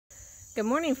Good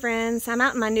morning, friends. I'm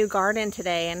out in my new garden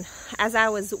today, and as I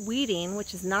was weeding,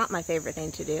 which is not my favorite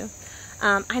thing to do,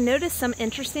 I noticed some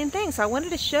interesting things. So I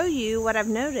wanted to show you what I've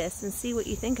noticed and see what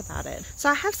you think about it. So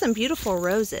I have some beautiful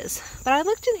roses, but I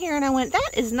looked in here and I went,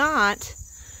 that is not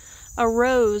a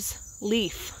rose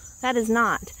leaf. That is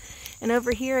not. And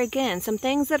over here again, some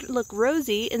things that look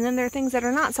rosy, and then there are things that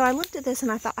are not. So I looked at this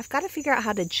and I thought, I've got to figure out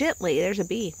how to gently, there's a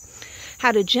bee,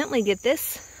 how to gently get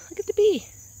this, look at the bee,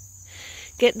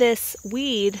 get this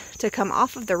weed to come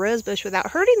off of the rose bush without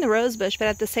hurting the rose bush, but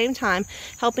at the same time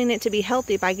helping it to be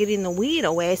healthy by getting the weed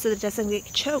away so that it doesn't get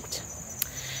choked.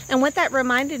 And what that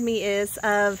reminded me is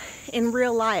of in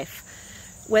real life,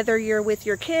 whether you're with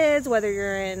your kids, whether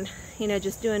you're in,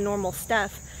 just doing normal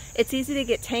stuff, it's easy to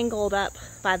get tangled up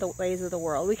by the ways of the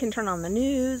world. We can turn on the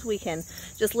news, we can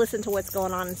just listen to what's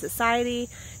going on in society,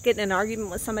 get in an argument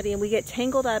with somebody, and we get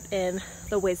tangled up in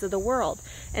the ways of the world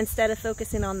instead of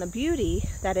focusing on the beauty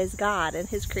that is God and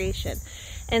His creation.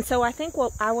 And so I think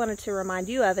what I wanted to remind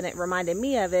you of, and it reminded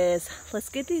me of, is let's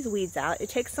get these weeds out. It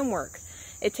takes some work.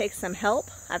 It takes some help.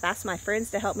 I've asked my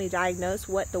friends to help me diagnose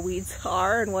what the weeds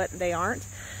are and what they aren't.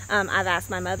 I've asked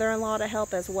my mother-in-law to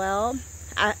help as well.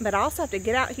 But I also have to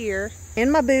get out here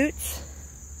in my boots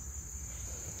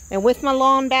and with my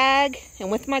lawn bag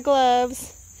and with my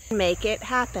gloves and make it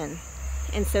happen.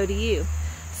 And so do you.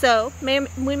 So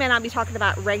we may not be talking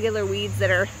about regular weeds that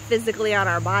are physically on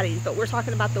our bodies, but we're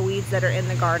talking about the weeds that are in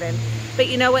the garden. But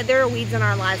you know what? There are weeds in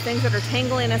our lives, things that are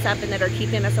tangling us up and that are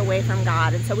keeping us away from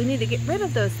God. And so we need to get rid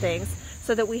of those things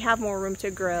so that we have more room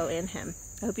to grow in Him.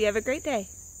 I hope you have a great day.